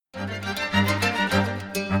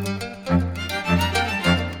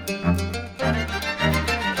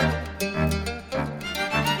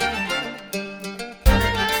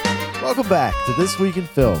Welcome back to This Week in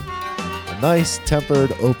Film, a nice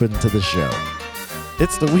tempered open to the show.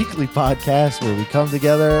 It's the weekly podcast where we come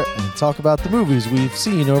together and talk about the movies we've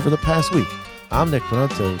seen over the past week. I'm Nick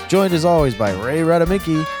Panunto, joined as always by Ray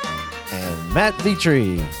Radaminki and Matt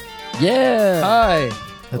Vitri. Yeah. Hi.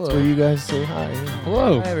 That's Hello. where you guys say hi.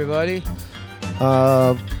 Hello. Hi, everybody.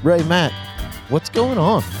 Ray, Matt, what's going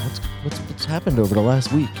on? What's happened over the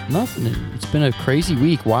last week? Nothing. It's been a crazy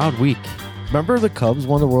week, wild week. Remember the Cubs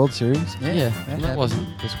won the World Series? That wasn't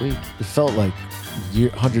this week. It felt like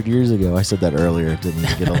 100 years ago. I said that earlier. Didn't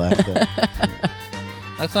even get a laugh at.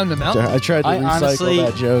 That's on the mountain. I tried to I recycle honestly-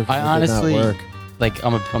 that joke. I It honestly- did not work. Like,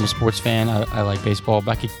 I'm a sports fan. I like baseball,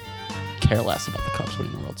 but I could care less about the Cubs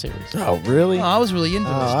winning the World Series. Oh, really? Oh, I was really into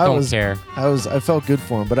this. Don't care. I felt good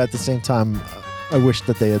for him, but at the same time, I wish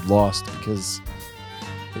that they had lost because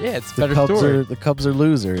Yeah, it's a the better Cubs story. the Cubs are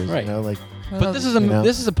losers. Right. You know, like But this is You know.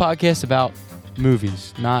 this is a podcast about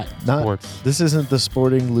movies, not sports. this isn't the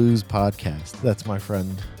Sporting Lou's podcast. That's my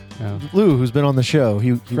friend No. Lou, who's been on the show.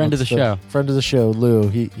 He Friend of wants the show. Friend of the show, Lou.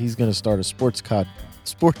 He's going to start a sports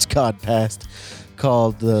podcast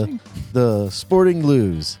called the Sporting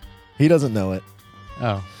Lou's. He doesn't know it.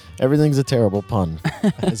 Oh, Everything's a terrible pun,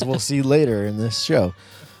 as we'll see later in this show.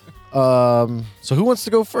 So who wants to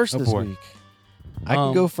go first this boy. week? I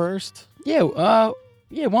can go first. yeah. Why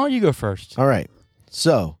don't you go first? All right.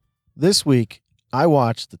 So this week I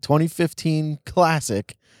watched the 2015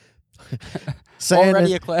 classic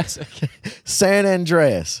Already a classic. San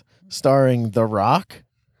Andreas, starring The Rock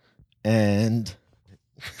and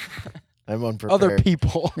I'm unprepared. Other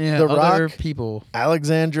people. Yeah, The other Rock. people.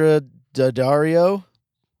 Alexandra Daddario.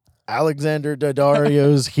 Alexander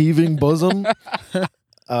Daddario's heaving bosom.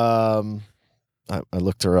 I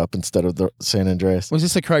looked her up instead of the San Andreas. Was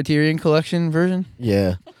this a Criterion Collection version?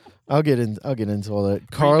 Yeah. I'll get into all that.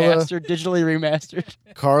 Carla Digitally remastered.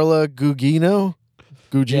 Gugino?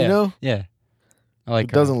 Gugino? Yeah. I like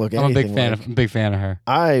It her. doesn't look I'm a big anything fan like- of. I'm a big fan of her.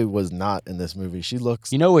 I was not in this movie. She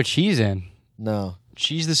looks You know what she's in? no.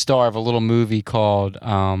 She's the star of a little movie called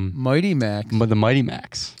Mighty Max. The Mighty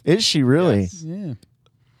Max. Is she really? Yes. Yeah.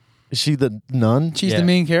 Is she the nun? She's Yeah. the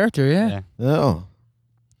main character, yeah. Oh.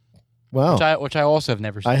 Wow. Which I also have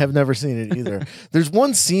never seen. I have never seen it either. There's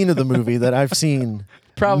one scene of the movie that I've seen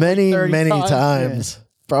Probably many 30 times.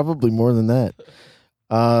 Probably more than that.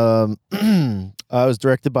 I was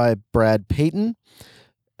directed by Brad Payton.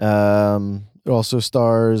 It also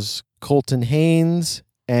stars Colton Haynes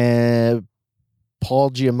and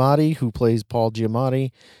Paul Giamatti, who plays Paul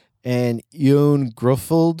Giamatti, and Ewan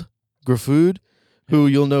Gruffudd, who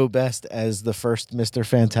you'll know best as the first Mr.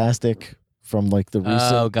 Fantastic from like the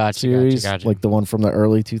recent gotcha, series, gotcha. like the one from the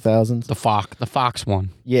early 2000s. The Fox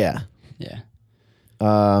one. Yeah. Yeah.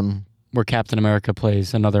 Um, Where Captain America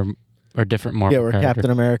plays another or different Marvel yeah, where character.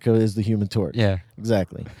 Captain America is the Human Torch. Yeah.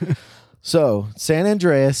 Exactly. So, San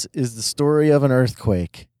Andreas is the story of an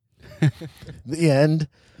earthquake. The end.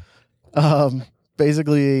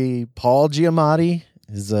 Basically, Paul Giamatti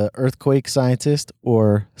is an earthquake scientist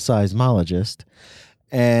or seismologist,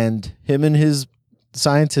 and him and his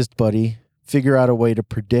scientist buddy figure out a way to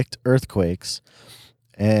predict earthquakes.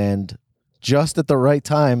 And just at the right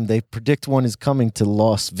time, they predict one is coming to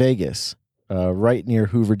Las Vegas, right near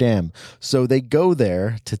Hoover Dam. So they go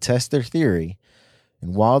there to test their theory.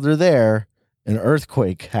 And while they're there, an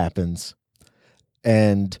earthquake happens.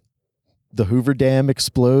 And the Hoover Dam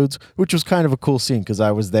explodes, which was kind of a cool scene because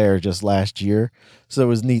I was there just last year. So it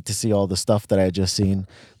was neat to see all the stuff that I had just seen.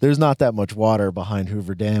 There's not that much water behind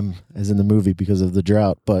Hoover Dam as in the movie because of the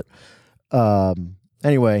drought. But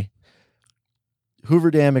anyway,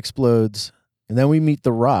 Hoover Dam explodes. And then we meet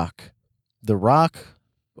The Rock. The Rock.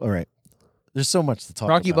 All right. There's so much to talk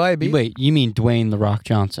Rocky about. Bobby. Wait, you mean Dwayne The Rock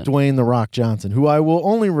Johnson? Dwayne The Rock Johnson, who I will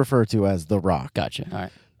only refer to as The Rock. Gotcha. All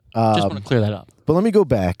right. Just want to clear that up. But let me go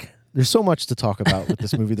back. There's so much to talk about with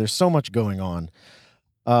this movie. There's so much going on.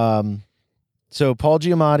 So Paul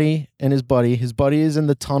Giamatti and his buddy is in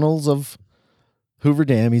the tunnels of Hoover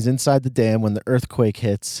Dam. He's inside the dam when the earthquake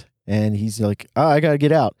hits, and he's like, "Oh, I gotta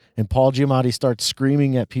get out." And Paul Giamatti starts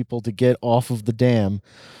screaming at people to get off of the dam.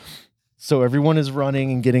 So everyone is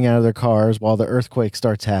running and getting out of their cars while the earthquake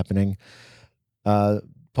starts happening. Paul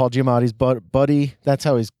Giamatti's buddy, that's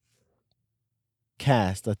how he's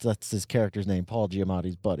cast. That's his character's name, Paul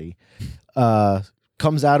Giamatti's buddy.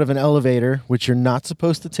 Comes out of an elevator, which you're not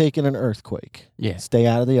supposed to take in an earthquake. Yeah. Stay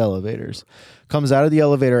out of the elevators. Comes out of the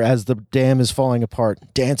elevator as the dam is falling apart,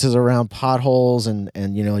 dances around potholes and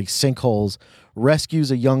like sinkholes,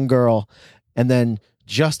 rescues a young girl, and then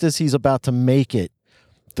just as he's about to make it,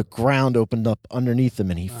 the ground opened up underneath him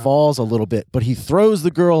and he falls a little bit, but he throws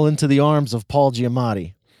the girl into the arms of Paul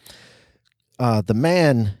Giamatti. The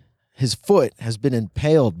man, his foot has been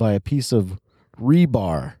impaled by a piece of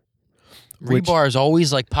rebar. Rebar is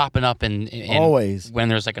always like popping up in Always. when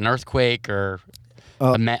there's like an earthquake or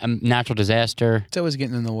a natural disaster. It's always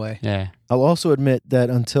getting in the way. Yeah. I'll also admit that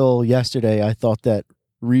until yesterday, I thought that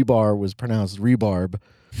rebar was pronounced rebarb.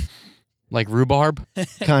 Like rhubarb?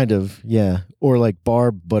 Kind of, yeah. Or like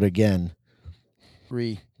barb, but again.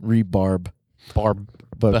 Rebarb. Barb.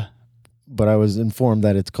 But I was informed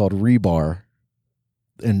that it's called rebar,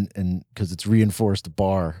 and because it's reinforced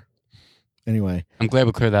bar. Anyway, I'm glad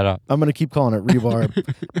we cleared that up. I'm gonna keep calling it rebarb.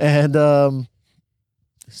 And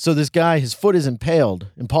so this guy, his foot is impaled,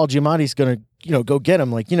 and Paul Giamatti's gonna go get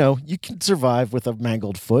him. Like, you can survive with a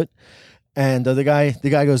mangled foot. And the guy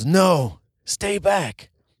goes, "No, stay back."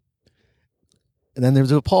 And then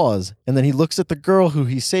there's a pause, and then he looks at the girl who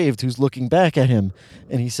he saved, who's looking back at him,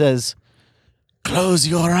 and he says, "Close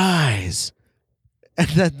your eyes." And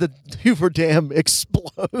then the Hoover Dam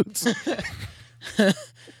explodes.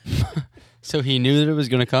 So he knew that it was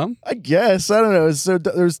going to come? I guess. I don't know. So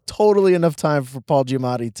there's totally enough time for Paul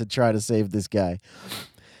Giamatti to try to save this guy.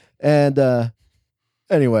 And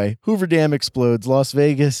anyway, Hoover Dam explodes. Las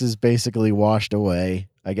Vegas is basically washed away,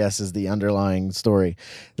 I guess, is the underlying story.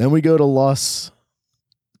 Then we go to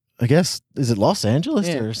is it Los Angeles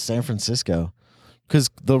or San Francisco? Because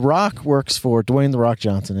The Rock works for, Dwayne The Rock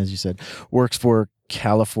Johnson, as you said, works for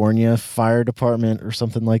California Fire Department or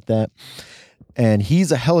something like that. And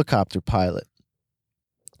he's a helicopter pilot.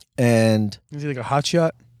 And Is he like a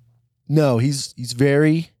hotshot? no, he's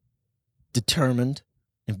very determined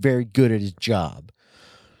and very good at his job.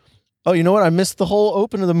 Oh, you know what? I missed the whole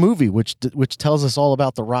open of the movie, which tells us all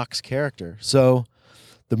about The Rock's character. So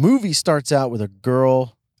the movie starts out with a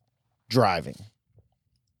girl driving.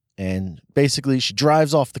 And basically, she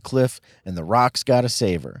drives off the cliff, and The Rock's got to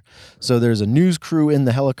save her. So there's a news crew in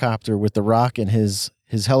the helicopter with The Rock and his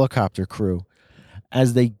helicopter crew.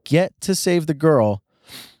 As they get to save the girl,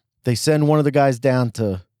 they send one of the guys down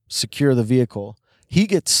to secure the vehicle. He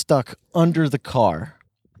gets stuck under the car.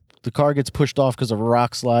 The car gets pushed off because of a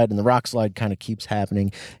rock slide, and the rock slide kind of keeps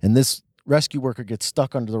happening. And this rescue worker gets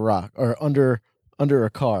stuck under the rock, or under a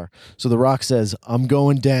car. So The Rock says, "I'm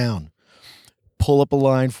going down. Pull up a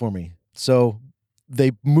line for me." So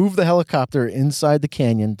they move the helicopter inside the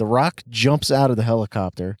canyon. The Rock jumps out of the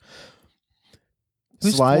helicopter.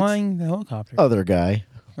 Who's Slides. flying the helicopter? Other guy.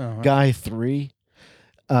 Oh, Guy 3.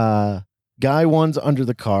 Guy 1's under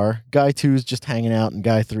the car. Guy 2's just hanging out, and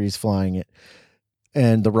Guy 3's flying it.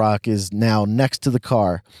 And The Rock is now next to the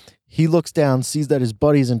car. He looks down, sees that his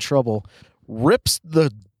buddy's in trouble, rips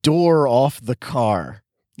the door off the car.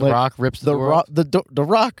 The Rock rips the door off? The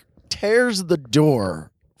Rock tears the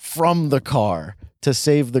door from the car to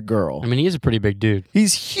save the girl. I mean, he is a pretty big dude.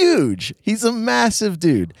 He's huge. He's a massive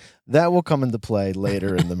dude. That will come into play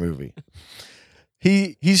later in the movie.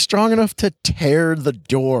 He's strong enough to tear the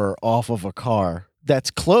door off of a car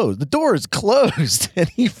that's closed. The door is closed, and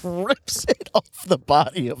he rips it off the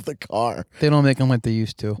body of the car They don't make them like they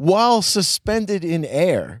used to. while suspended in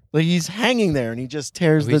air. Like, he's hanging there, and he just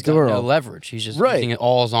tears the He's got door no off. leverage. He's just Right. using it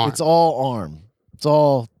all his arm. It's all arm. It's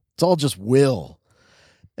all just will.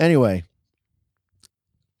 Anyway,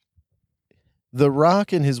 The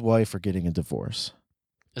Rock and his wife are getting a divorce.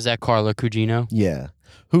 Is that Carla Cugino? Yeah.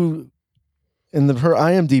 Who, in her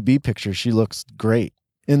IMDb picture, she looks great.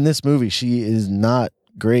 In this movie, she is not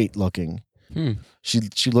great looking.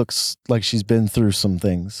 She looks like she's been through some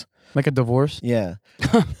things. Like a divorce? Yeah.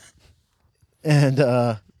 and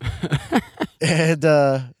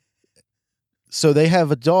so they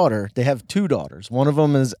have a daughter. They have two daughters. One of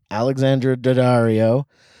them is Alexandra Daddario.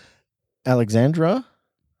 Alexandra?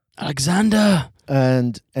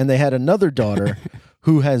 And they had another daughter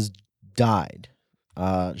who has died.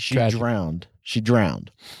 She Tragic. drowned.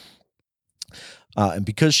 And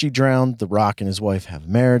because she drowned, The Rock and his wife have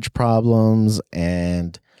marriage problems,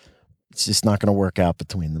 and it's just not going to work out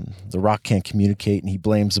between them. The Rock can't communicate, and he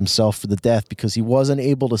blames himself for the death because he wasn't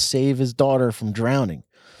able to save his daughter from drowning.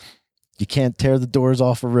 You can't tear the doors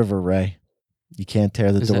off a river, Ray. You can't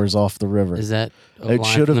tear the doors off the river. Is that a It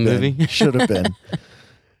line should from have the been. movie? Should have been.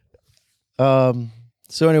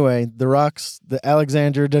 So anyway, the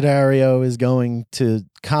Alexandra Daddario is going to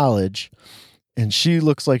college, and she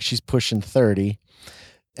looks like she's pushing 30.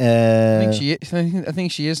 I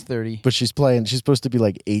think she is 30. But she's supposed to be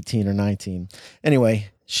like 18 or 19. Anyway,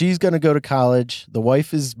 she's going to go to college. The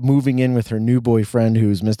wife is moving in with her new boyfriend,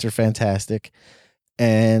 who's Mr. Fantastic.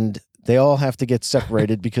 And They all have to get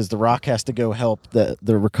separated because The Rock has to go help the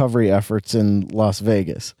recovery efforts in Las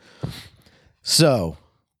Vegas. So,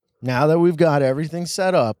 now that we've got everything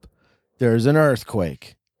set up, there's an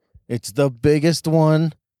earthquake. It's the biggest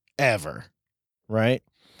one ever, right?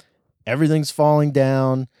 Everything's falling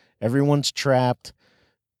down. Everyone's trapped.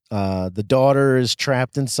 The daughter is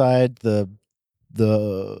trapped inside the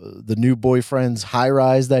new boyfriend's high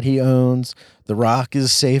rise that he owns. The Rock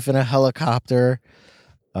is safe in a helicopter.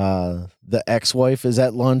 The ex-wife is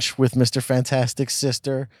at lunch with Mr. Fantastic's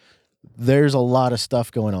sister. There's a lot of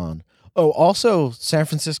stuff going on. Oh, also, San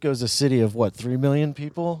Francisco is a city of 3 million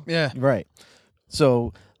people? Yeah. Right.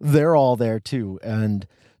 So they're all there too. And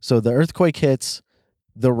so the earthquake hits.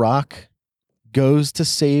 The Rock goes to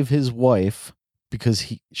save his wife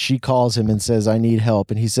because she calls him and says, I need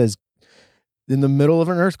help. And he says, in the middle of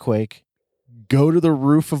an earthquake, go to the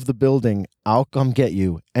roof of the building. I'll come get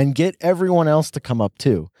you and get everyone else to come up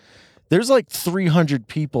too. There's 300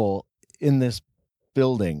 people in this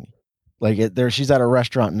building. She's at a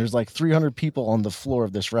restaurant and there's 300 people on the floor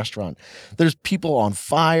of this restaurant. There's people on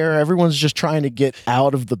fire. Everyone's just trying to get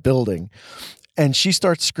out of the building. And she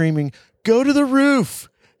starts screaming, go to the roof.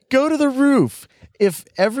 Go to the roof. If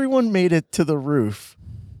everyone made it to the roof,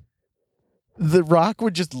 The Rock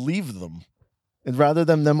would just leave them. And rather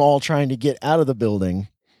than them all trying to get out of the building,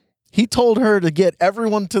 he told her to get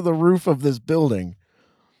everyone to the roof of this building.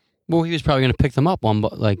 Well, he was probably going to pick them up one,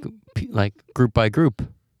 like group by group.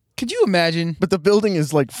 Could you imagine But the building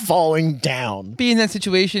is falling down. being in that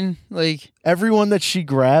situation? Everyone that she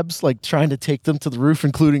grabs, trying to take them to the roof,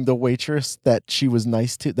 including the waitress that was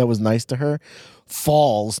nice to her,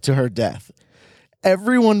 falls to her death.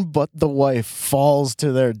 Everyone but the wife falls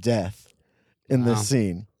to their death in this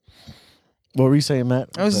scene. What were you saying,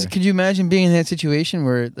 Matt? Could you imagine being in that situation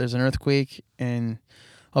where there's an earthquake and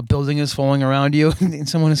a building is falling around you and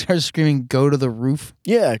someone starts screaming, go to the roof?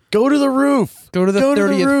 Yeah, go to the roof. Go to the Go to the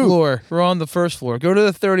 30th roof. floor. We're on the first floor. Go to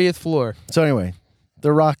the 30th floor. So anyway,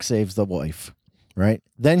 The Rock saves the wife, right?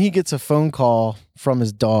 Then he gets a phone call from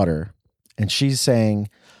his daughter, and she's saying,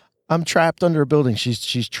 I'm trapped under a building.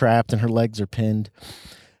 She's trapped and her legs are pinned.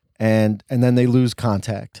 And then they lose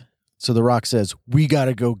contact. So The Rock says, we got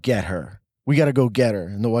to go get her. We got to go get her.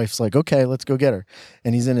 And the wife's like, okay, let's go get her.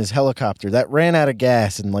 And he's in his helicopter. That ran out of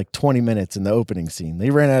gas in 20 minutes in the opening scene. They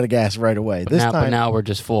ran out of gas right away. But now we're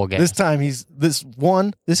just full gas. This time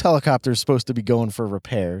this helicopter is supposed to be going for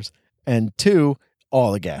repairs. And 2,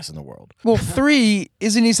 all the gas in the world. Well, 3,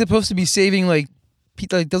 isn't he supposed to be saving,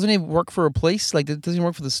 doesn't he work for a place? Doesn't he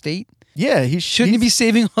work for the state? Yeah, Shouldn't he be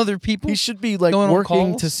saving other people? He should be Going on working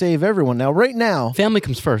calls? to save everyone. Now, right now, Family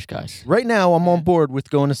comes first, guys. I'm on board with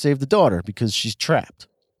going to save the daughter because she's trapped.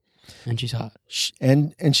 And she's hot.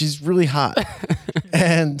 And she's really hot.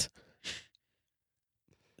 And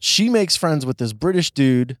she makes friends with this British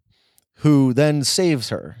dude who then saves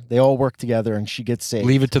her. They all work together and she gets saved.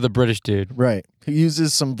 Leave it to the British dude. Right. He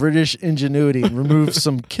uses some British ingenuity and removes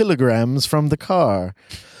some kilograms from the car.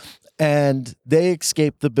 And they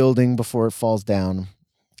escape the building before it falls down.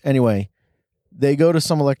 Anyway, they go to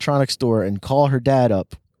some electronics store and call her dad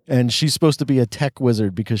up. And she's supposed to be a tech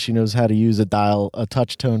wizard because she knows how to use a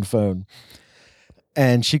touch tone phone.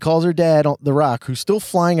 And she calls her dad, The Rock, who's still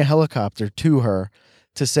flying a helicopter, to her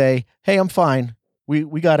to say, hey, I'm fine.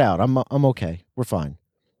 We got out. I'm okay. We're fine.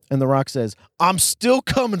 And The Rock says, I'm still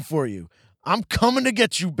coming for you. I'm coming to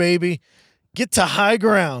get you, baby. Get to high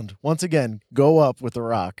ground. Once again, go up with The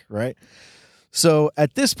Rock, right? So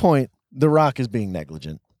at this point, The Rock is being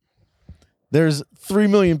negligent. There's 3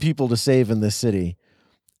 million people to save in this city.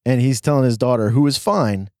 And he's telling his daughter, who is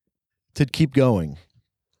fine, to keep going.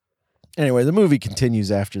 Anyway, the movie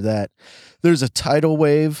continues after that. There's a tidal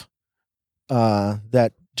wave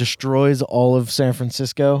that destroys all of San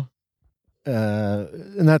Francisco.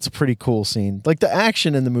 And that's a pretty cool scene. The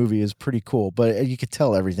action in the movie is pretty cool, but you could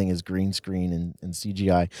tell everything is green screen and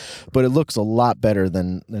CGI. But it looks a lot better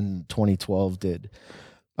than 2012 did.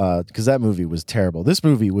 Because that movie was terrible. This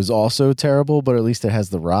movie was also terrible, but at least it has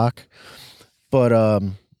The Rock. But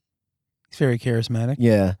He's very charismatic.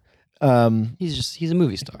 yeah. He's a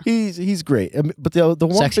movie star. He's great. But the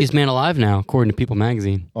one Sexiest man alive now, according to People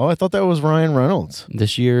magazine. Oh, I thought that was Ryan Reynolds.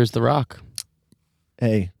 This year's The Rock.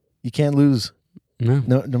 Hey, you can't lose.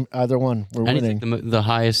 No, either one. We're And winning. he's the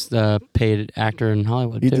highest paid actor in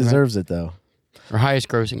Hollywood. He too, deserves it, though. Or highest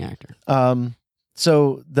grossing actor.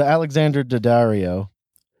 So the Alexander Daddario,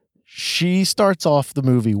 she starts off the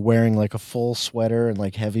movie wearing a full sweater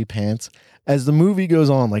and heavy pants. As the movie goes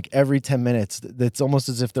on, every 10 minutes, it's almost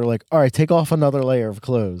as if they're all right, take off another layer of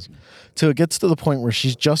clothes. Till it gets to the point where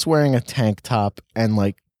she's just wearing a tank top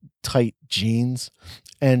and tight jeans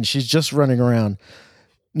and she's just running around.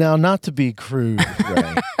 Now, not to be crude,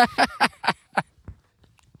 Ray,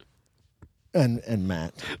 and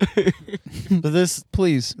Matt, but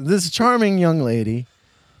Please. this charming young lady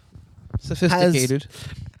Sophisticated.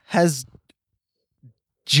 has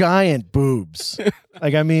giant boobs.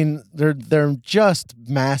 Like, I mean, they're just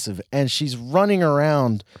massive, and she's running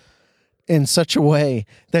around in such a way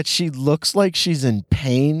that she looks like she's in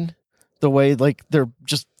pain. The way, like, they're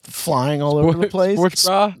just flying all over the place. Sports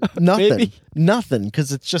bra? Maybe? Nothing,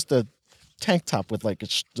 because it's just a tank top with like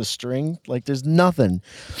the string. Like, there's nothing.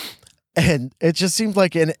 And it just seemed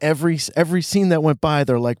like in every scene that went by,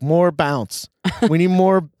 they're like, more bounce. We need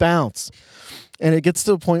more bounce. And it gets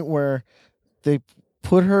to a point where they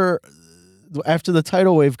put her, after the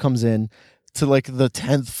tidal wave comes in, to like the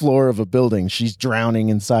 10th floor of a building. She's drowning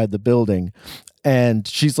inside the building. And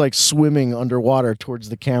she's like swimming underwater towards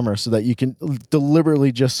the camera so that you can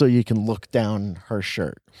deliberately, just so you can look down her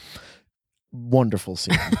shirt. Wonderful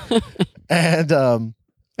scene. And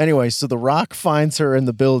anyway, so the Rock finds her in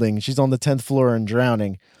the building. She's on the 10th floor and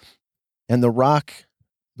drowning. And the Rock's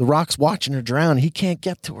watching her drown. He can't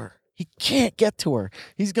get to her.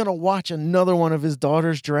 He's going to watch another one of his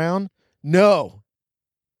daughters drown. No.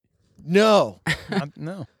 No.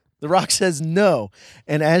 The Rock says no.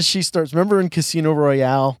 And as she starts, remember in Casino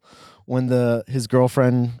Royale when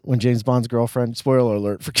when James Bond's girlfriend, spoiler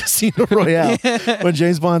alert for Casino Royale, when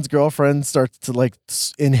James Bond's girlfriend starts to like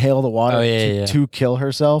inhale the water to kill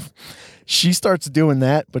herself, she starts doing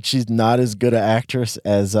that, but she's not as good an actress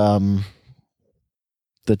as the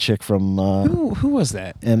chick from who was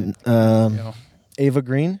that? And Ava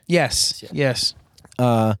Green. Yes.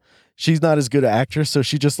 She's not as good an actress, so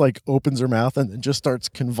she just like opens her mouth and then just starts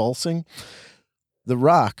convulsing. The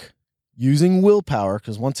Rock, using willpower,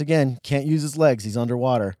 because once again, can't use his legs, he's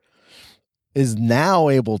underwater, is now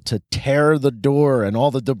able to tear the door and all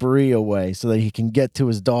the debris away so that he can get to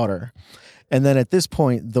his daughter. And then at this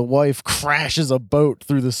point, the wife crashes a boat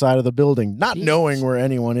through the side of the building, not knowing where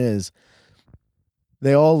anyone is.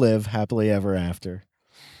 They all live happily ever after.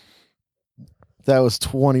 That was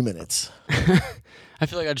 20 minutes. I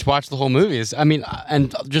feel like I just watched the whole movie. I mean,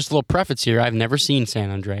 and just a little preface here. I've never seen San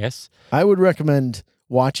Andreas. I would recommend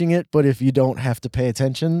watching it, but if you don't have to pay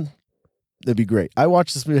attention, that'd be great. I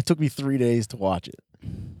watched this movie. It took me 3 days to watch it.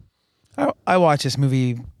 I watched this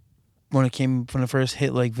movie when it first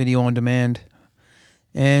hit like video on demand,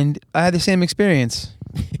 and I had the same experience.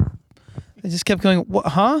 I just kept going, what?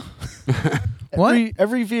 Huh? What?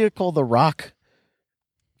 Every vehicle The Rock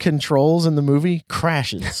controls in the movie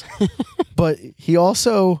crashes. But he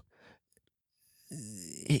also,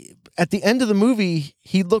 at the end of the movie,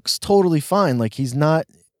 he looks totally fine. Like, he's not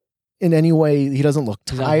in any way, he doesn't look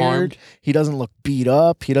tired. He doesn't look beat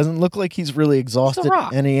up. He doesn't look like he's really exhausted,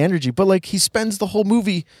 any energy. But like, he spends the whole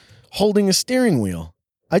movie holding a steering wheel.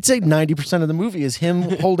 I'd say 90% of the movie is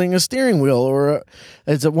him holding a steering wheel, or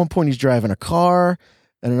as at one point he's driving a car.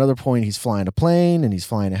 At another point, he's flying a plane, and he's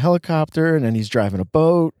flying a helicopter, and then he's driving a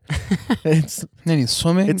boat. And then he's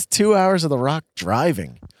swimming. It's 2 hours of The Rock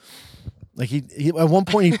driving. Like he at one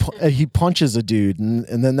point he punches a dude, and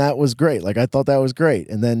then that was great. Like, I thought that was great,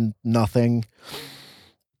 and then nothing.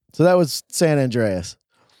 So that was San Andreas.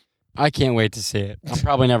 I can't wait to see it. I'm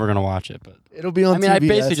probably never gonna watch it, but it'll be on. TBS. I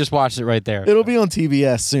basically just watched it right there. It'll be on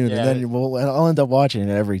TBS soon, Yeah. and then I'll end up watching it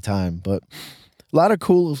every time. But a lot of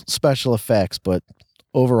cool special effects, but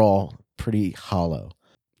overall pretty hollow.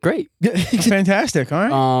 Great. Fantastic. All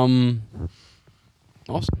right.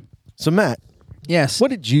 Awesome. So Matt, Yes. what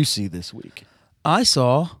did you see this week? I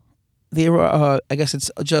saw I guess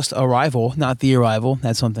it's just Arrival, not The Arrival.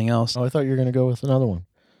 That's something else. Oh, I thought you were going to go with another one.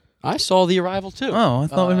 I saw The Arrival too. Oh, I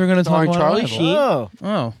thought we were going to talk starring about Charlie Arrival. Sheen.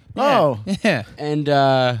 Oh, Oh. Yeah. And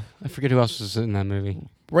I forget who else was in that movie.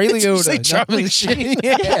 Ray Did you Liotta. say not Charlie really Sheen?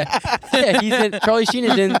 Yeah, he's in. Charlie Sheen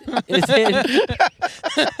is in.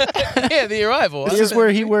 Yeah, The Arrival. this is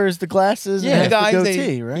where he wears the glasses Yeah. and has Guys, the they-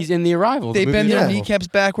 goatee, right? He's in The Arrival. They the bend movie their Arrival. kneecaps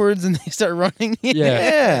backwards and they start running.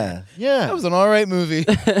 Yeah. yeah. That was an all right movie.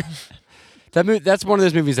 That's one of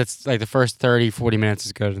those movies that's like the first 30, 40 minutes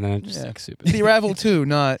is good, and then it's just like stupid. The Arrival 2,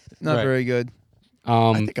 not Right. very good.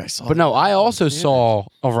 I think I saw But no, that. I also Yeah. saw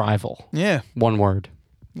Arrival. Yeah. One word.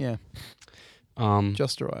 Yeah. Do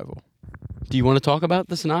Just Arrival. you want to talk about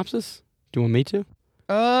the synopsis? Do you want me to?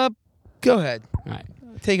 Go ahead. All right.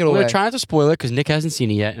 Take it I'm away. going to try not to spoil it because Nick hasn't seen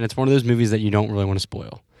it yet, and it's one of those movies that you don't really want to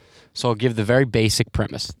spoil. So I'll give the very basic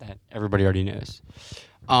premise that everybody already knows.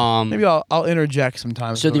 Maybe I'll interject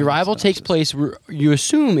sometimes. So The Arrival takes place, you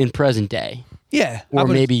assume, in present day, Yeah. or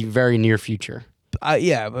maybe very near future.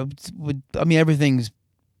 Yeah. But I mean, everything's,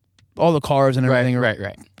 all the cars and everything are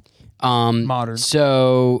Right. Modern.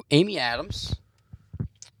 So Amy Adams.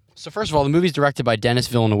 So first of all, the movie's directed by Dennis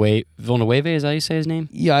Villeneuve. Villeneuve, is that how you say his name?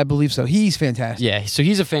 Yeah, I believe so. He's fantastic. Yeah. So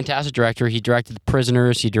he's a fantastic director. He directed The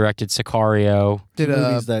Prisoners. He directed Sicario. Did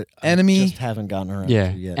Movies that Enemy. I just haven't gotten around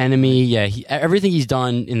Yeah. to yet. Enemy. Yeah. Everything he's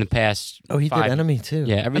done in the past. Oh, he did 5 Enemy too.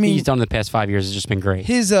 Yeah. Everything he's done in the past 5 years has just been great.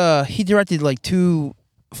 his he directed like 2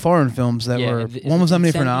 foreign films that Yeah, were is one was it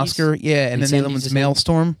nominated for an Incendies? Oscar. Yeah, and then the other Incendies one's is it?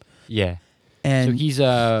 Maelstrom. Yeah. And So he's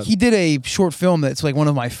he did a short film that's like one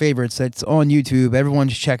of my favorites. That's on YouTube. Everyone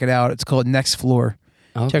should check it out. It's called Next Floor.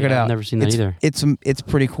 Check it out. I've never seen that either. It's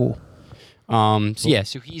pretty cool. So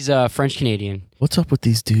he's French Canadian. What's up with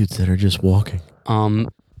these dudes that are just walking? And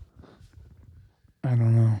I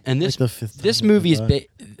don't know. this Like the fifth this time movie is they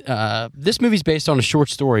this movie's based on a short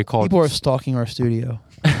story called People are stalking our studio.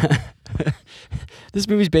 This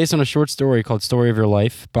movie's based on a short story called Story of Your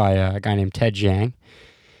Life by a guy named Ted Chiang.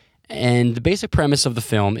 And the basic premise of the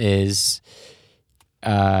film is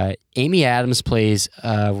Amy Adams plays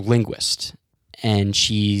a linguist, and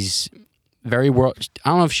she's I don't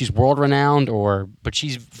know if she's world renowned but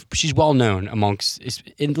she's well known amongst,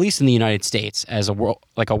 at least in the United States, as an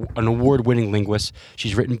award winning linguist.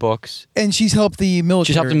 She's written books. And she's helped the military.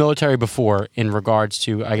 She's helped the military before in regards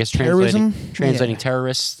to, I guess, Terrorism? translating Yeah.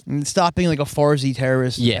 terrorists. And stopping like a Farsi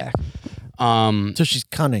terrorist Yeah. attack. So she's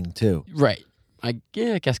cunning too. Right. I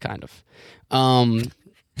guess kind of.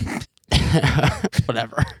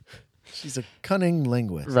 Whatever. She's a cunning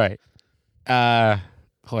linguist. Right.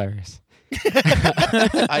 Hilarious.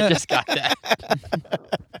 I just got that.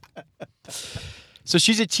 So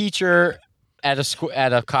she's a teacher at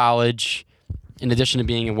a college, in addition to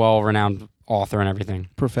being a well-renowned author and everything.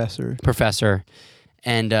 Professor.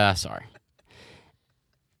 And sorry.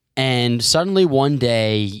 And suddenly one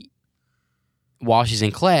day, while she's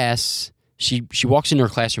in class, she walks into her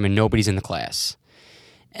classroom and nobody's in the class.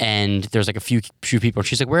 And there's like a few people. And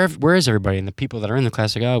she's like, where is everybody? And the people that are in the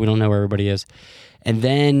class are like, oh, we don't know where everybody is. And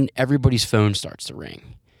then everybody's phone starts to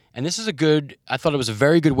ring. And this is I thought it was a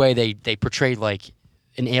very good way they portrayed like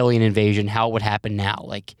an alien invasion, how it would happen now.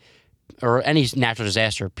 Like, or any natural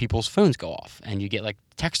disaster, people's phones go off and you get like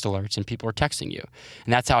text alerts and people are texting you.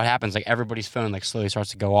 And that's how it happens. Like everybody's phone like slowly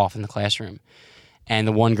starts to go off in the classroom. And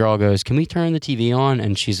the one girl goes, can we turn the TV on?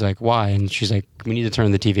 And she's like, why? And she's like, we need to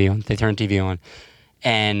turn the TV on. They turn the TV on.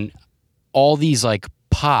 And all these like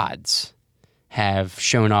pods have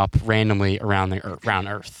shown up randomly around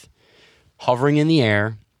Earth, hovering in the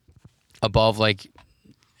air above like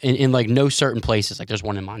in like no certain places. Like there's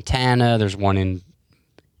one in Montana, there's one in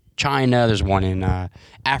China, there's one in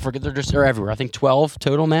Africa. They're everywhere. I think 12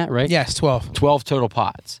 total, Matt, right? Yes, 12. 12 total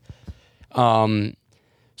pods.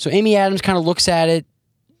 So Amy Adams kind of looks at it.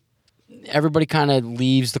 Everybody kind of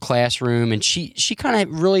leaves the classroom, and she kind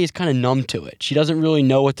of really is kind of numb to it. She doesn't really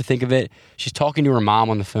know what to think of it. She's talking to her mom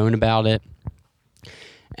on the phone about it,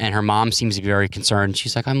 and her mom seems to be very concerned.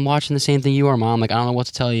 She's like, I'm watching the same thing you are, Mom. Like, I don't know what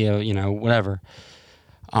to tell you, whatever.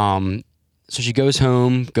 So she goes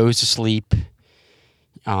home, goes to sleep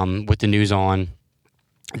with the news on.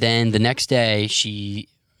 Then the next day, in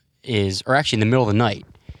the middle of the night,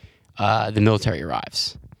 the military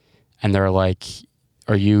arrives. And they're like,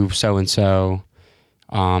 are you so-and-so?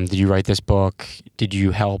 Did you write this book? Did you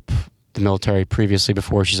help the military previously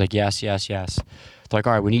before? She's like, yes. They're like,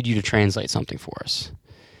 all right, we need you to translate something for us.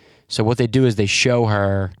 So what they do is they show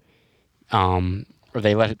her, or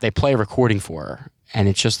they play a recording for her. And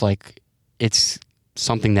it's just like, it's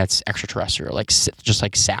something that's extraterrestrial, like just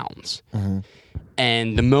like sounds. Mm-hmm.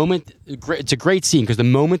 And the moment, it's a great scene because the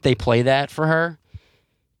moment they play that for her,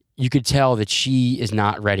 you could tell that she is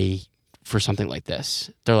not ready for something like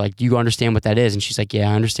this. They're like, do you understand what that is? And she's like, yeah,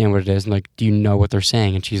 I understand what it is. And like, do you know what they're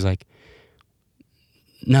saying? And she's like,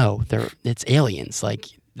 no, it's aliens. Like,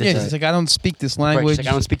 Yeah, she's like, I don't speak this language. Right, she's like,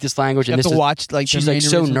 I don't speak this language. You And have to watch like. she's the like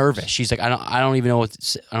so mannerisms. nervous. She's like, I don't even know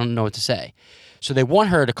what I don't know what to say. So they want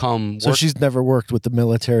her to come. So work. she's never worked with the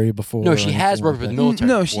military before. No, or she has anything worked like with that? the military.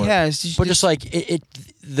 No, she before. has. But just like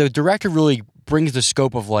the director really brings the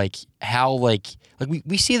scope of like how like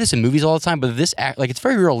we see this in movies all the time, but this it's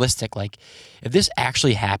very realistic. Like if this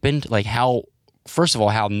actually happened, like how first of all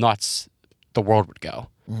how nuts the world would go,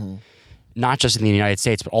 not just in the United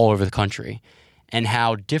States but all over the country, and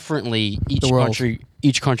how differently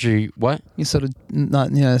each country what You sort of not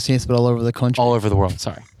in the United States, but all over the country. all over the world.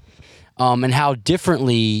 Sorry, and how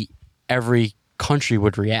differently every country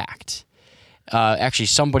would react. Actually,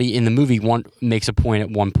 somebody in the movie makes a point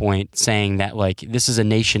at one point saying that like this is a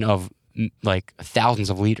nation of like thousands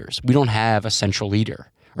of leaders. We don't have a central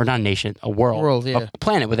leader, or not a nation, a world, yeah. a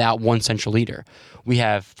planet without one central leader. We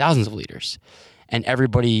have thousands of leaders, and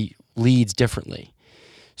everybody leads differently.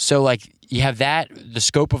 So like you have the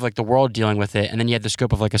scope of like the world dealing with it, and then you have the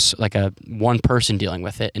scope of like a one person dealing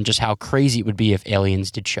with it, and just how crazy it would be if aliens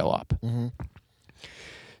did show up. Mm-hmm.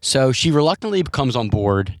 So she reluctantly comes on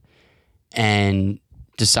board and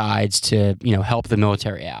decides to, help the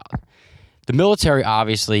military out. The military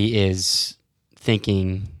obviously is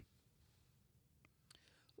thinking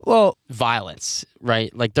violence,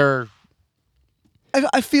 right? Like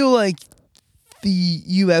I feel like the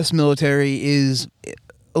U.S. military is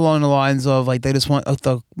along the lines of like they just want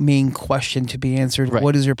the main question to be answered. Right.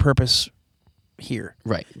 What is your purpose here?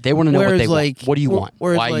 Right. They want to know what they want. What do you want?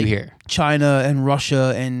 Why are you here? China and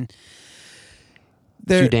Russia and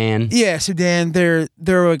Sudan. Yeah, Sudan. They're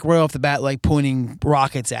like right off the bat like pointing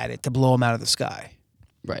rockets at it to blow them out of the sky.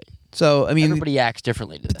 Right. So I mean, everybody acts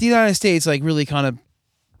differently to that. The United States like really kind of,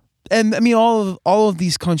 and I mean all of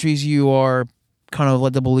these countries you are kind of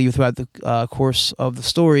led to believe throughout the course of the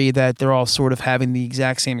story that they're all sort of having the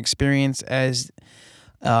exact same experience as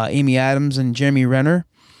Amy Adams and Jeremy Renner.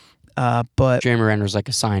 But Jeremy Renner's like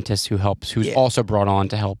a scientist who's also brought on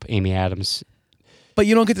to help Amy Adams. But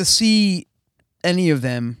you don't get to see any of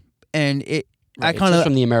them, and it. Right, I kind of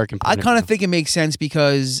from the American. I kind of think it makes sense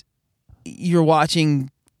because you're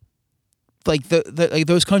watching. Like like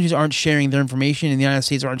those countries aren't sharing their information, and the United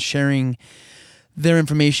States aren't sharing their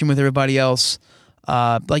information with everybody else.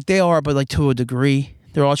 Like they are, but like to a degree,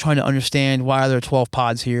 they're all trying to understand why are there 12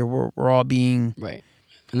 pods here. We're all being right,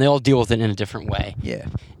 and they all deal with it in a different way. Yeah,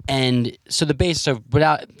 and so the base. So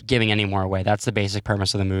without giving any more away, that's the basic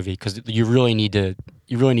premise of the movie because you really need to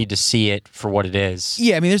see it for what it is.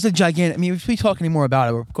 Yeah, I mean, there's a gigantic. I mean, if we talk any more about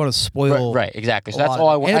it, we're going to spoil. Right, exactly. So that's all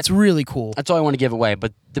I want. And it's really cool. That's all I want to give away.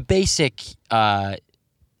 But the basic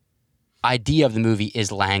idea of the movie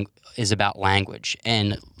is about language,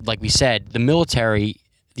 and like we said, the military,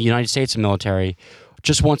 the United States military,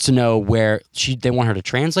 just wants to know where they want her to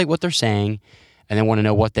translate what they're saying, and they want to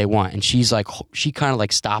know what they want. And she's like, she kind of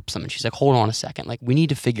like stops them, and she's like, hold on a second, like we need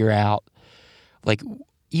to figure out, like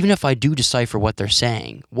even if I do decipher what they're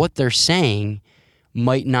saying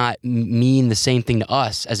might not mean the same thing to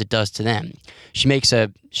us as it does to them. She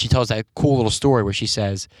tells that cool little story where she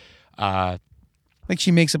says, like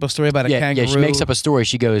she makes up a story about a kangaroo. Yeah, she makes up a story.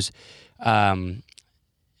 She goes,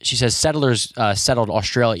 she says settlers settled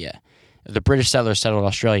Australia. The British settlers settled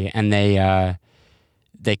Australia, and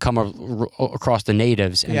they come across the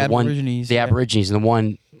natives and the Aborigines, and the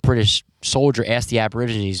one British soldier asks the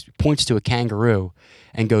Aborigines, points to a kangaroo,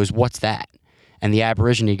 and goes, "What's that?" And the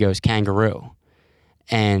Aborigine goes, "Kangaroo,"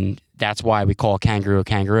 and that's why we call a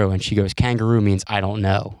kangaroo. And she goes, "Kangaroo means I don't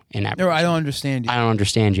know in Aborigine. No, I don't understand you. I don't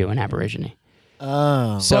understand you in Aborigine."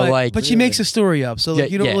 Oh, so but she makes a story up, so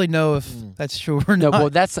you don't really know if that's true or not. No, well,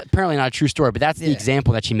 that's apparently not a true story, but that's the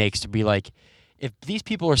example that she makes to be like, if these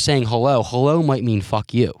people are saying hello might mean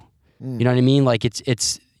fuck you. You know what I mean? Like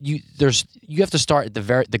you have to start at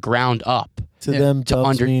the ground up. To them,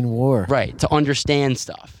 dogs mean war. Right, to understand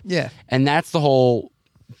stuff. Yeah. And that's the whole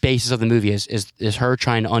basis of the movie is her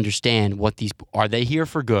trying to understand what are they here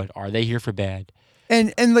for good? Are they here for bad?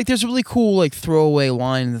 And like there's a really cool like throwaway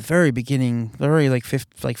line in the very beginning, the very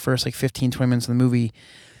first 15, 20 minutes of the movie.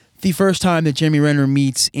 The first time that Jeremy Renner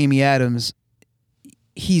meets Amy Adams,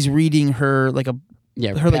 he's reading her like a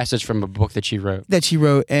passage from a book that she wrote.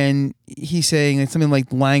 And he's saying like something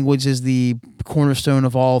like language is the cornerstone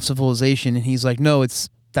of all civilization, and he's like, no,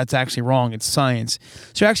 that's actually wrong. It's science.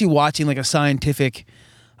 So you're actually watching like a scientific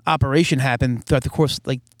operation happen throughout the course,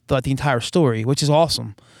 like throughout the entire story, which is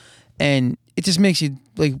awesome. And it just makes you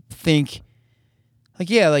like think,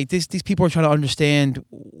 like these people are trying to understand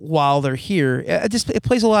while they're here. It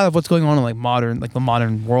plays a lot of what's going on in the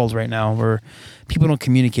modern world right now, where people don't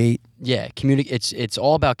communicate. Yeah, it's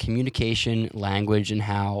all about communication, language, and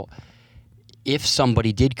how if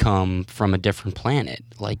somebody did come from a different planet,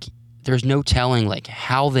 like there's no telling like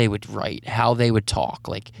how they would write, how they would talk,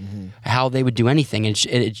 like how they would do anything. And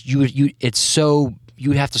you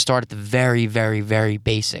have to start at the very, very, very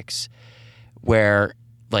basics, where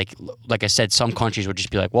like I said, some countries would just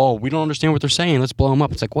be like, well, we don't understand what they're saying, let's blow them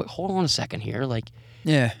up. It's like, wait, hold on a second here, like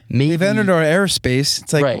maybe they've entered our airspace.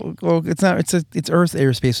 It's like, right. Well, it's not. It's Earth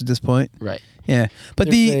airspace at this point. Right. Yeah, but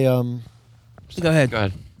Go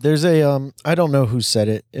ahead. There's a I don't know who said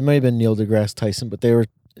it. It might have been Neil deGrasse Tyson, but they were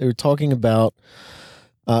talking about,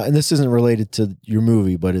 and this isn't related to your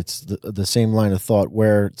movie, but it's the same line of thought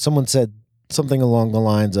where someone said something along the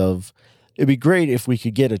lines of, it'd be great if we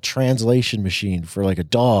could get a translation machine for like a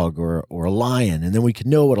dog or a lion, and then we could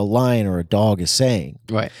know what a lion or a dog is saying.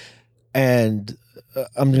 Right. And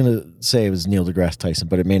I'm going to say it was Neil deGrasse Tyson,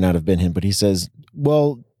 but it may not have been him. But he says,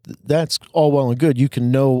 well, that's all well and good. You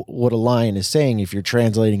can know what a lion is saying if you're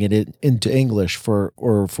translating it into English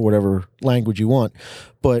or for whatever language you want.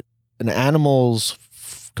 But an animal's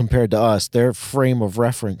compared to us, their frame of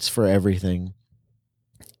reference for everything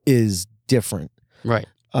is different. Right.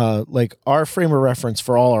 Like our frame of reference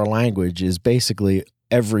for all our language is basically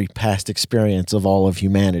every past experience of all of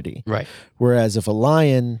humanity. Right. Whereas if a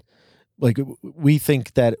lion, like we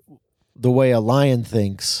think that the way a lion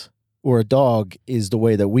thinks or a dog is the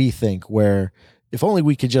way that we think, where if only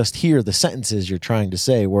we could just hear the sentences you're trying to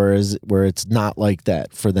say, where it's not like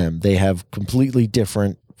that for them. They have completely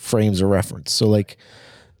different frames of reference. So like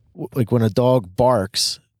when a dog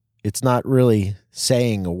barks, it's not really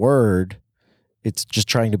saying a word. It's just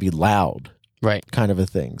trying to be loud. Right. Kind of a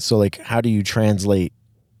thing. So like, how do you translate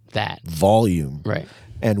That. volume? Right.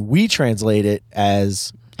 And we translate it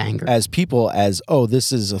as Anger. as people as, oh,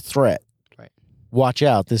 this is a threat. Right. Watch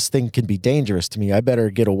out. This thing can be dangerous to me. I better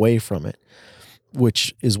get away from it,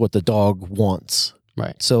 which is what the dog wants.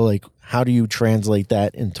 Right. So like, how do you translate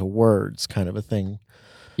that into words, kind of a thing,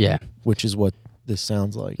 Yeah. which is what this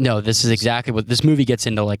sounds like. No, this is exactly what this movie gets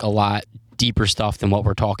into, like a lot deeper stuff than what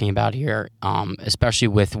we're talking about here. Especially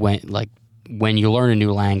with when you learn a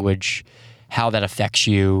new language, how that affects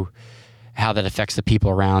you, how that affects the people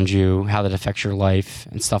around you, how that affects your life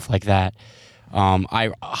and stuff like that.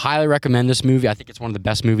 I highly recommend this movie. I think it's one of the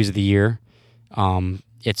best movies of the year.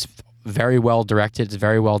 It's very well directed. It's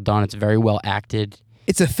very well done. It's very well acted.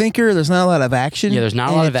 It's a thinker. There's not a lot of action. Yeah, there's not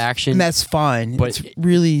a lot of action. and that's fine. But it's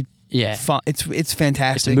really Yeah. fun. It's It's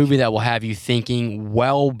fantastic. a movie that will have you thinking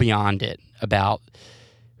well beyond it about,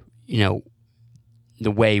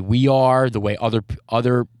 the way we are, the way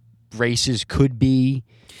other races could be.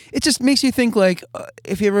 It just makes you think, like,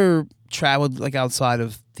 if you ever traveled like outside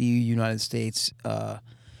of the United States,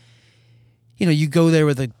 you go there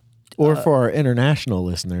with Or for our international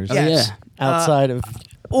listeners, Yes. Yeah. outside of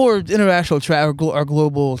or international travel or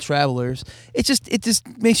global travelers. It just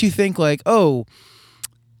makes you think, like, oh,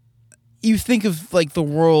 you think of like the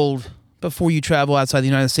world before you travel outside the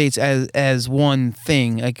United States as one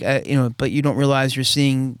thing, like but you don't realize you're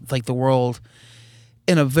seeing like the world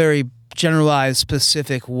in a very generalized,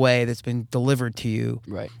 specific way that's been delivered to you.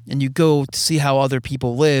 Right. And you go to see how other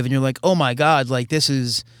people live, and you're like, oh my god, like this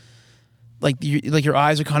is like your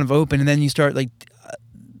eyes are kind of open, and then you start like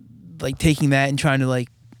taking that and trying to like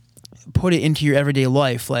put it into your everyday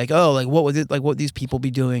life, like, oh, like what would it, like what these people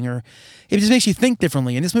be doing, or it just makes you think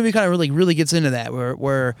differently. And this movie kind of really gets into that,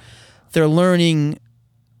 where they're learning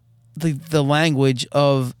the language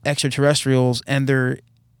of extraterrestrials, and they're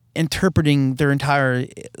interpreting their entire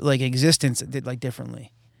like existence like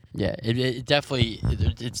differently. Yeah, it's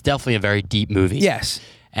definitely a very deep movie. Yes.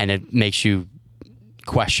 And it makes you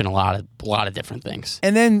question a lot of different things.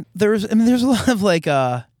 And then there's a lot of like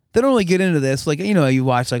they don't really get into this, like, you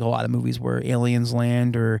watch like a lot of movies where aliens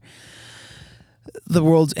land or the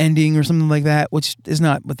world's ending or something like that, which is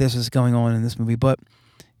not what this is going on in this movie, but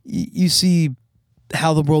you see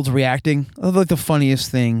how the world's reacting. Like the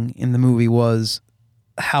funniest thing in the movie was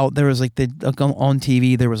how there was like on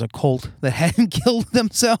TV there was a cult that hadn't killed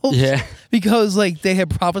themselves. Yeah. Because like they had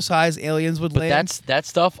prophesized aliens would But land. that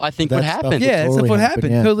stuff I think That would stuff happen. would Yeah, that's totally what happen,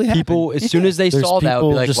 happened. yeah. Totally happened. People, as soon as they there's saw that, people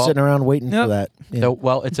would be like, just well, sitting around waiting Yep. for that. Yeah. no,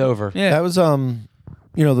 well, it's over. Yeah. That was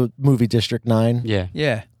the movie District 9. Yeah.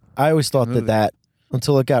 Yeah. I always thought Movie. that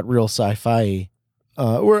until it got real sci-fi,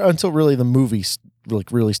 or until really the movies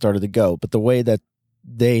like really started to go. But the way that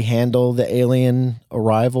they handle the alien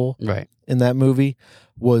arrival Right. in that movie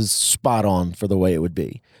was spot on for the way it would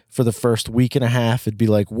be. For the first week and a half, it'd be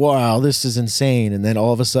like, wow, this is insane. And then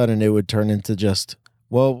all of a sudden it would turn into just,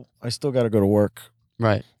 well, I still got to go to work.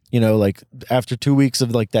 Right. Like after 2 weeks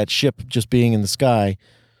of like that ship just being in the sky,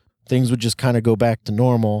 things would just kind of go back to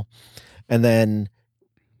normal. And then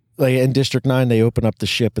like in District 9, they open up the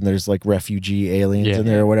ship and there's like refugee aliens Yeah. in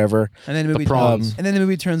there or whatever. And then the movie prawns. and then the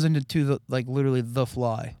movie turns into literally The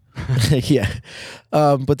Fly. Yeah.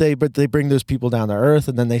 But they bring those people down to Earth,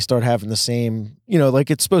 and then they start having the same,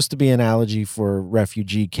 like it's supposed to be an analogy for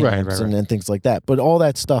refugee camps right. and things like that. But all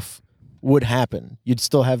that stuff would happen. You'd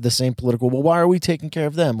still have the same political, well, why are we taking care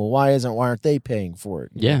of them? Well, why aren't they paying for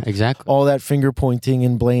it? Yeah, exactly. All that finger pointing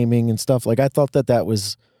and blaming and stuff. Like I thought that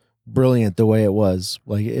was brilliant the way it was.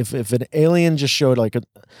 Like if an alien just showed like a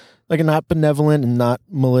not benevolent and not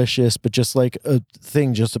malicious, but just like a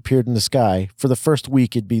thing just appeared in the sky, for the first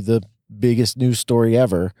week it'd be the biggest news story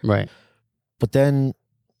ever. Right. But then,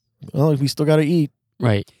 well, we still got to eat.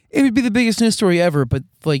 Right. It would be the biggest news story ever, but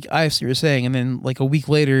like I see what you're saying, and then like a week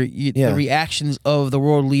later, Yeah. the reactions of the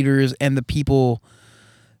world leaders and the people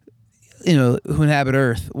who inhabit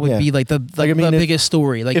Earth would Yeah. be like the I mean, the if- biggest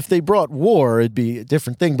story. Like if they brought war, it'd be a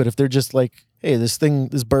different thing. But if they're just like, hey, this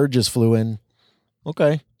bird just flew in,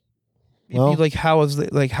 okay, it'd well- be like how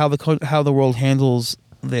the world handles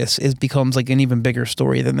this becomes like an even bigger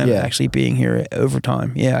story than them Yeah. actually being here over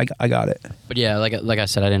time. Yeah, I got it. But yeah, like I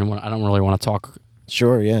said, I don't really want to talk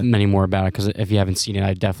sure, yeah. many more about it because if you haven't seen it,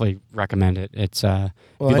 I definitely recommend it. It's if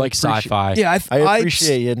Well, you I like appreciate- sci-fi. Yeah, I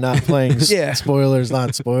appreciate you not playing Yeah. spoilers,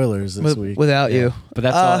 not spoilers this week. without you. But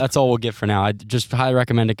that's all we'll get for now. I just highly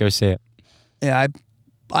recommend it. Go see it. Yeah,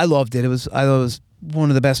 I loved it. I thought it was one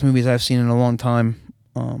of the best movies I've seen in a long time.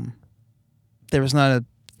 There's not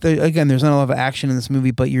a lot of action in this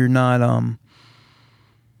movie, but you're not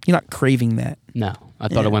craving that. No, I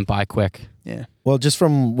thought Yeah. it went by quick. Yeah. Well, just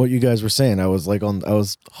from what you guys were saying, I was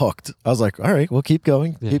hooked. I was like, all right, well, keep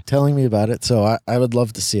going, Yeah. keep telling me about it. So I would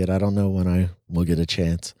love to see it. I don't know when I will get a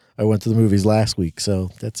chance. I went to the movies last week, so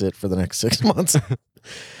that's it for the next 6 months.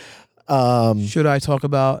 Should I talk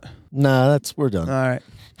about? Nah, we're done. All right.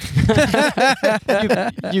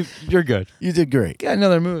 You're good. You did great. Got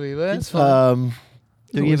another movie, but that's fine.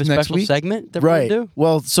 Do you have a Next special week? segment that we're Right. gonna do?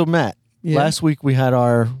 Well, so Matt, Yeah. last week we had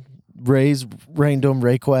our Raindom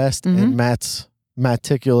Rayquest Mhm. and Matt's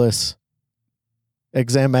meticulous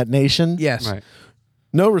examination. Yes. Right.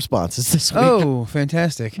 No responses this week. Oh,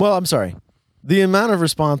 fantastic. Well, I'm sorry. The amount of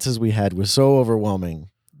responses we had was so overwhelming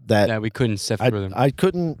that Yeah, we couldn't sift through them. I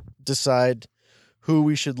couldn't decide who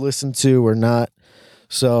we should listen to or not.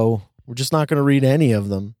 So we're just not going to read any of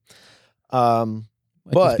them. Might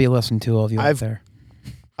but just be a lesson to all of you out I've- there.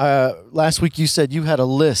 Last week you said you had a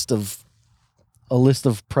list of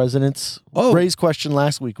presidents. Oh. Ray's question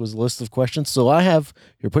last week was a list of questions. So I have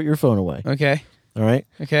here. Put your phone away. Okay. All right.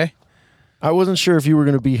 Okay. I wasn't sure if you were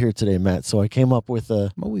going to be here today, Matt. So I came up with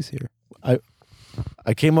a I'm always here.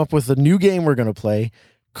 new game we're going to play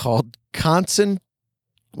called concentration,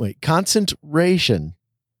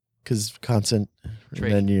 because and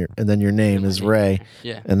then your name is Ray,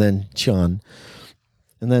 Yeah. and then Sean,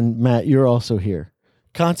 and then Matt. You're also here.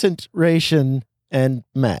 Concentration and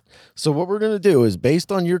Matt. So what we're going to do is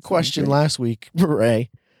based on your question last week, Ray.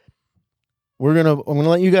 I'm going to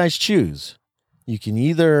let you guys choose. You can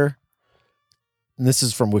either, and this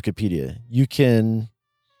is from Wikipedia. You can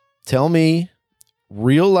tell me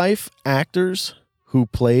real life actors who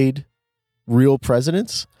played real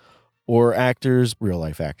presidents, or real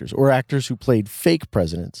life actors, or actors who played fake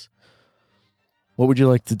presidents. What would you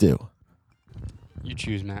like to do? You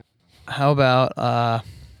choose, Matt. How about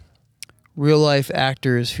real life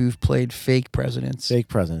actors who've played fake presidents? Fake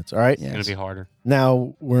presidents. All right. Yes. It's gonna be harder.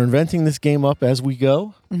 Now we're inventing this game up as we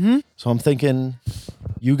go. Mm-hmm. So I'm thinking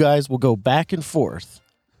you guys will go back and forth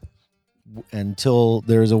until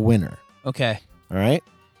there's a winner. Okay. All right.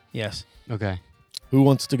 Yes. Okay. Who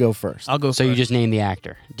wants to go first? I'll go So you first. just name the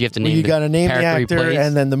actor. Do you have to Well, name? you the got to name the character he actor plays?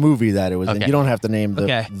 and then the movie that it was in. Okay. You don't have to name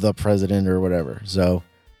Okay. the president or whatever. So,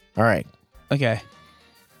 all right. Okay.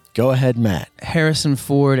 Go ahead, Matt. Harrison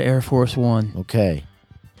Ford, Air Force One. Okay.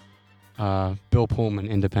 Bill Pullman,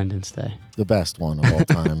 Independence Day. The best one of all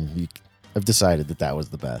time. I've decided that was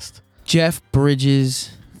the best. Jeff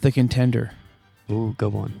Bridges, The Contender. Ooh,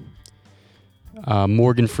 good one.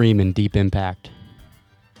 Morgan Freeman, Deep Impact.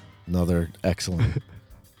 Another excellent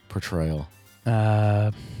portrayal.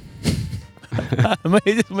 This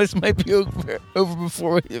might be over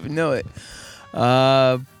before we even know it.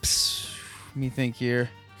 Let me think here.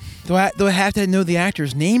 Do I have to know the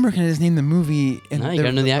actor's name, or can I just name the movie? And No, you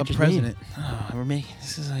gotta know the actor's president. Oh, we're making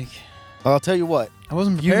this is like I'll tell you what. I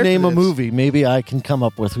wasn't You prepared. name for a this. movie, maybe I can come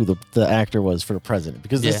up with who the actor was for the president,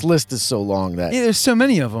 because this Yeah. list is so long that Yeah, there's so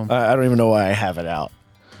many of them. I don't even know why I have it out.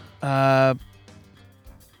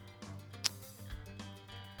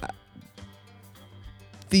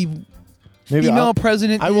 The Maybe female I'll-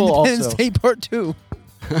 president I in will Independence also- Day Part 2.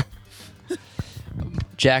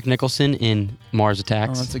 Jack Nicholson in Mars Oh,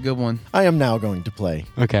 Attacks. that's a good one. I am now going to play.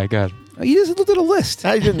 Okay, good. Oh, you just looked at a list.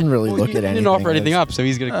 I didn't really Well, look you at anything. didn't offer anything else. up, so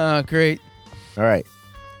he's gonna. Oh, great. All right.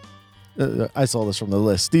 I saw this from the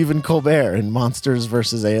list. Stephen Colbert in Monsters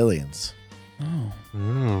vs. Aliens. Oh,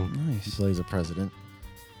 Oh. He nice. plays a president.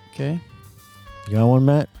 Okay. You got one,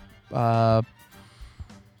 Matt?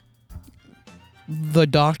 The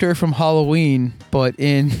Doctor from Halloween, but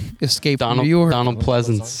in Escape from New York. Donald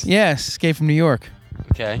Pleasance. Yes, Escape from New York.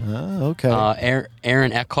 Okay. Oh, okay.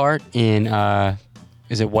 Aaron Eckhart in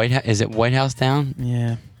is it White House Down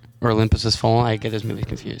Yeah. or Olympus Has Fallen? I get those movies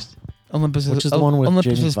confused. Olympus Which is the one with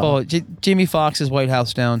Olympus Jamie Has Fallen. Jamie Foxx is White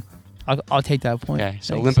House Down. I'll take that point. Okay,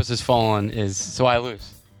 so Thanks. Olympus Has Fallen is so I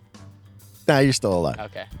lose. Nah, you're still alive.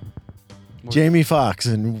 Okay. Jamie Foxx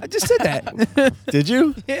and I just said that. did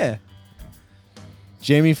you? Yeah.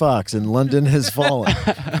 Jamie Foxx in London Has Fallen.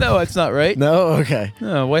 No, that's not right. No? Okay.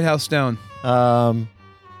 No, White House Down.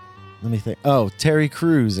 Let me think. Oh, Terry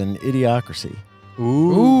Crews in Idiocracy.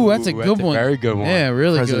 Ooh, that's a good one. Very good one. Yeah,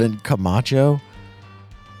 really President Camacho.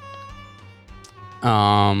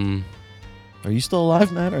 Um, Are you still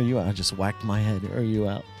alive, Matt? Or are you out? I just whacked my head. Or are you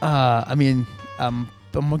out? good. I mean, I'm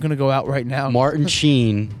gonna go out right now. Martin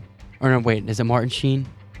Sheen. Or no, wait, is it Martin Sheen?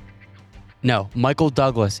 No, Michael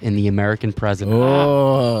Douglas in The American President.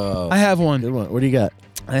 Oh. I have one. Good one. What do you got?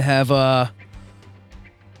 I have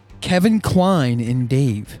Kevin Kline in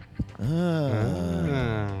Dave.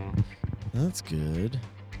 Ah, that's good.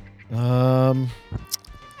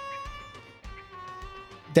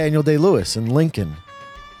 Daniel Day-Lewis in Lincoln.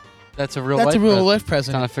 That's a real That's life a real president. life It's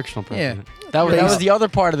president. not a fictional Yeah. president. That was the other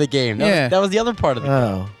part of the game. That was the other part of the game.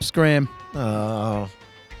 Oh. Scram. Oh.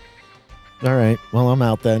 All right. Well, I'm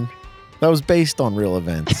out then. That was based on real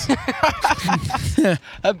events.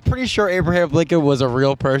 I'm pretty sure Abraham Lincoln was a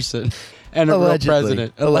real person and a real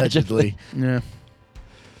president. Allegedly. Yeah.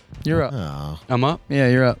 You're up. Oh. I'm up? Yeah,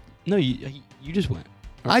 you're up. No, you just went.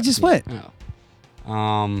 I just went.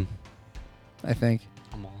 Oh. I think.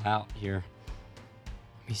 I'm all out here.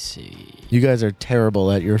 Let me see. You guys are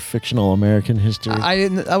terrible at your fictional American history. I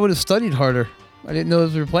didn't. I would have studied harder. I didn't know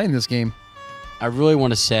we were playing this game. I really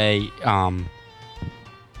want to say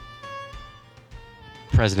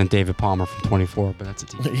President David Palmer from 24, but that's a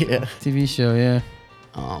TV show. Yeah. TV show. Yeah.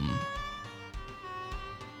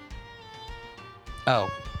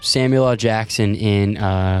 Samuel L. Jackson in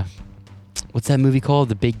what's that movie called?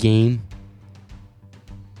 The Big Game.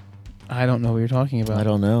 I don't know what you're talking about. I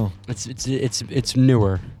don't know. It's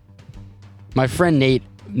newer. My friend Nate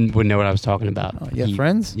would know what I was talking about. Oh, you have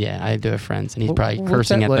friends? Yeah, I do have friends, and he's What- probably what's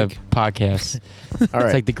cursing that at like? the podcast. All It's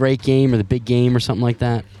right. like the Great Game or the Big Game or something like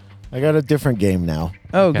that. I got a different game now.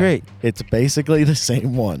 Oh, Okay. great. It's basically the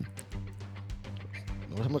same one.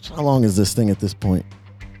 How long is this thing at this point?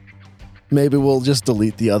 Maybe we'll just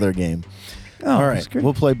delete the other game. Oh, All that's right. great.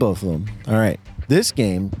 We'll play both of them. All right. This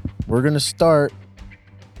game, we're going to start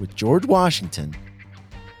with George Washington.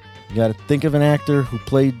 You got to think of an actor who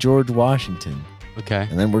played George Washington. Okay.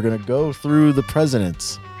 And then we're going to go through the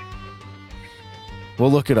presidents.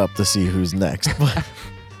 We'll look it up to see who's next.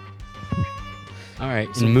 All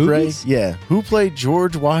right. So In movies? Ray, yeah. Who played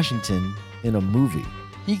George Washington in a movie?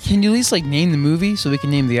 Can you at least like name the movie so we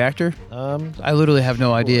can name the actor? I literally have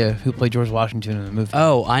no idea who played George Washington in the movie.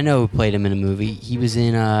 Oh, I know who played him in a movie. He was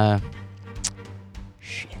in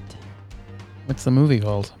shit. What's the movie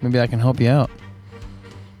called? Maybe I can help you out.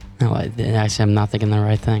 No, actually, I'm not thinking the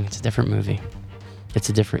right thing. It's a different movie. It's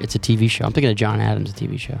a TV show. I'm thinking of John Adams, a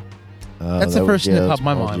TV show. That's the first thing that popped in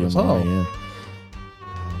my mind was, Giamatti, yeah.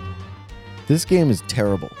 This game is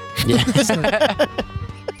terrible. Yeah.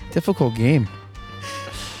 Difficult game.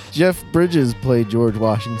 Jeff Bridges played George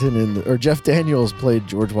Washington or Jeff Daniels played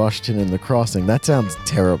George Washington in The Crossing. That sounds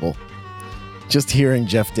terrible. Just hearing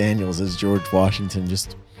Jeff Daniels as George Washington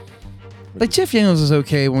just... Like Jeff Daniels is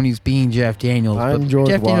okay when he's being Jeff Daniels, I'm but George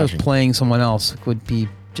Jeff Daniels Washington. playing someone else would be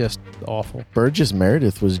just awful. Burgess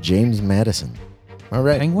Meredith was James Madison. All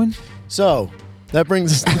right. Penguin? So, that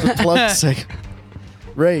brings us to the plug segment.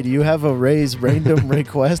 Ray, do you have a Ray's random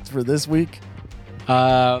request for this week?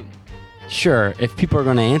 Sure. If people are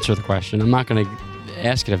going to answer the question, I'm not going to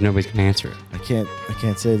ask it if nobody's going to answer it. I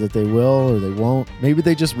can't say that they will or they won't. Maybe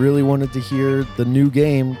they just really wanted to hear the new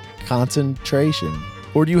game, Concentration.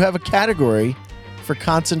 Or do you have a category for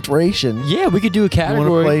concentration Yeah, we could do a you category.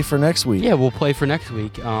 want to play for next week? Yeah, we'll play for next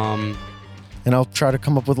week. And I'll try to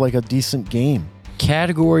come up with like a decent game.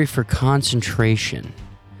 Category for concentration.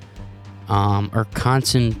 Or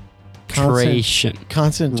concentration.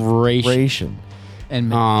 Concentration.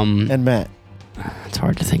 And And Matt, It's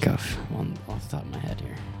hard to think of off the top of my head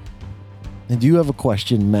here. and do you have a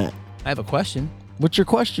question, Matt? I have a question. What's your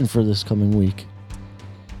question for this coming week?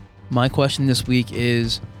 My question this week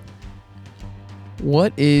is, who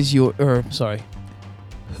is your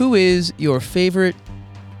favorite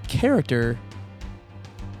character?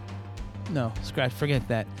 No, forget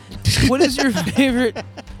that. What is your favorite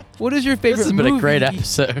This has movie? been a great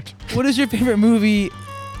episode. What is your favorite movie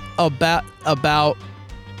about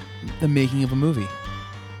the making of a movie?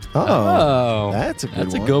 Oh, that's a good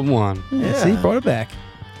That's one. a good one. Yeah. See, brought it back.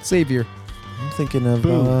 Savior. I'm thinking of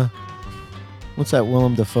Boom. what's that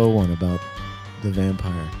Willem Dafoe one about the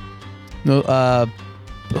vampire? No,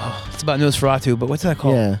 it's about Nosferatu, but what's that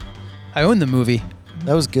called? Yeah, I own the movie.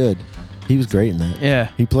 that was good. He was great in that. Yeah.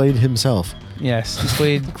 He played himself. Yes. He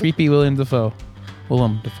played creepy Willem Dafoe.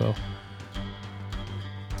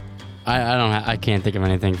 I can't think of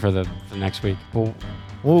anything for the next week. Well,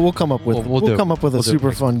 We'll come up with We'll do it. come up with a We'll do it super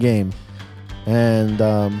next fun game. And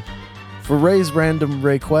for Ray's random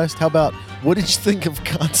Ray quest, how about what did you think of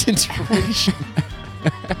concentration?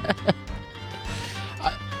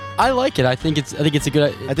 I like it. I think it's a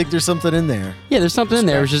good. I think there's something in there. Yeah, there's something in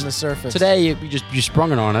there. It was Scratching just the surface. today you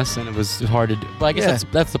sprung it on us, and it was hard to do. But I guess Yeah.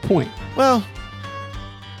 that's the point. Well,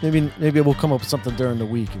 maybe we'll come up with something during the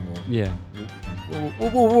week and Yeah. we'll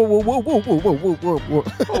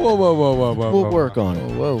work on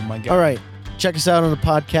it. Whoa, my God. All right. Check us out on the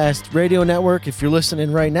podcast radio network. If you're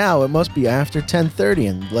listening right now, it must be after 10:30,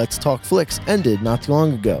 and Let's Talk Flicks ended not too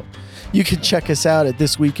long ago. You can check us out at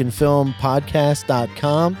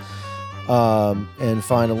thisweekinfilmpodcast.com and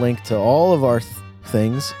find a link to all of our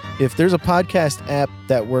things. If there's a podcast app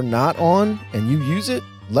that we're not on and you use it,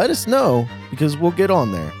 let us know because we'll get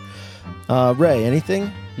on there. Ray,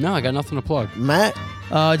 anything? No, I got nothing to plug. Matt?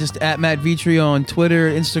 Just at Matt Vitri on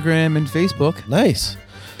Twitter, Instagram, and Facebook. Nice.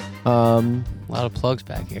 A lot of plugs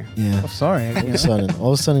back here. Yeah. Oh, sorry.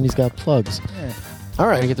 All of a sudden he's got plugs. Yeah. All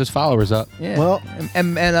Trying to right. get those followers up. Yeah. Well-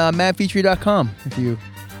 and mattvitri.com if you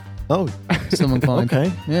Oh, so inclined.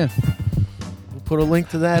 okay. Yeah. We'll put a link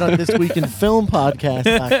to that on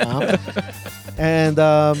thisweekinfilmpodcast.com. And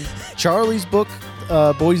Charlie's book,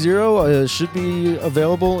 Boy Zero, should be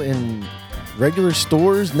available in regular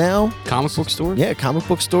stores now. Comic book stores? Yeah, comic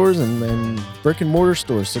book stores and brick and mortar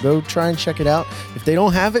stores. So go try and check it out. If they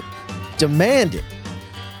don't have it, demand it.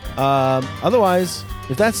 Otherwise,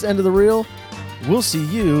 if that's the end of the reel, we'll see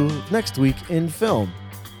you next week in film.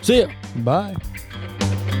 See ya. Bye.